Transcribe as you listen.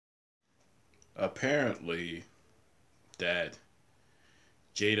apparently that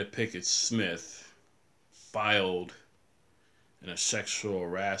Jada Pickett Smith filed in a sexual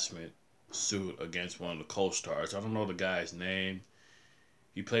harassment suit against one of the co-stars. I don't know the guy's name.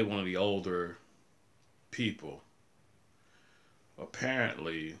 He played one of the older people.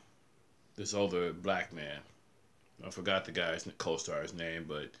 Apparently, this older black man, I forgot the guy's co-star's name,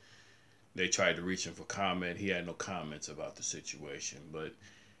 but they tried to reach him for comment. He had no comments about the situation, but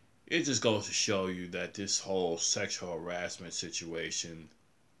it just goes to show you that this whole sexual harassment situation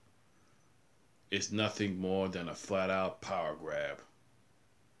is nothing more than a flat out power grab.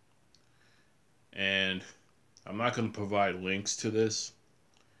 And I'm not going to provide links to this,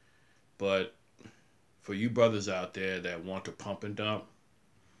 but for you brothers out there that want to pump and dump,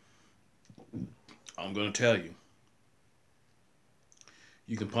 I'm going to tell you,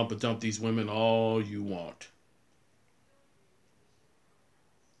 you can pump and dump these women all you want.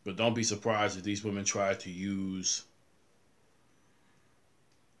 But don't be surprised if these women try to use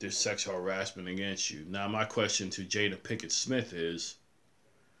this sexual harassment against you. Now, my question to Jada Pickett Smith is,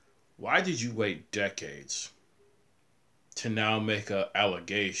 why did you wait decades to now make an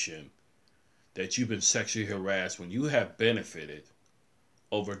allegation that you've been sexually harassed when you have benefited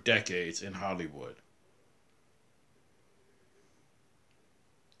over decades in Hollywood?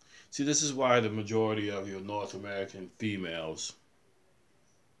 See, this is why the majority of your North American females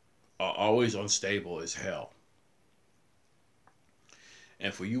are always unstable as hell.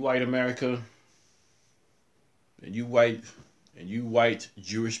 And for you white America and you white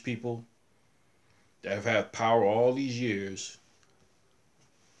Jewish people that have had power all these years,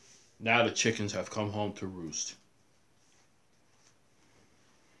 now the chickens have come home to roost.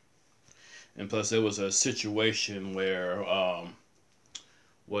 And plus there was a situation where a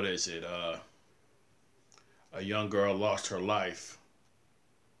young girl lost her life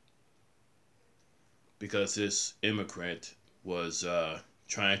because this immigrant was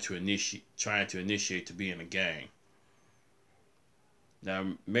trying to initiate to be in a gang.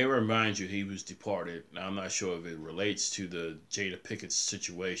 Now, may remind you he was deported. Now, I'm not sure if it relates to the Jada Pickett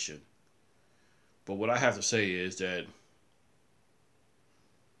situation. But what I have to say is that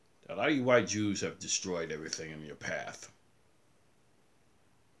a lot of you white Jews have destroyed everything in your path.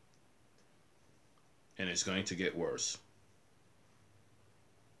 And it's going to get worse.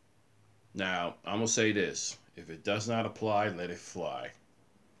 Now, I'm going to say this. If it does not apply, let it fly.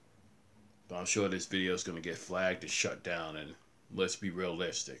 But I'm sure this video is going to get flagged and shut down, and let's be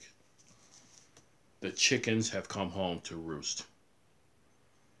realistic. The chickens have come home to roost.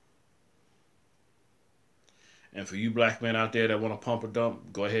 And for you black men out there that want to pump or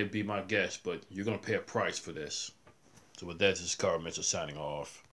dump, go ahead and be my guest, but you're going to pay a price for this. So with that, this is Carl Mitchell signing off.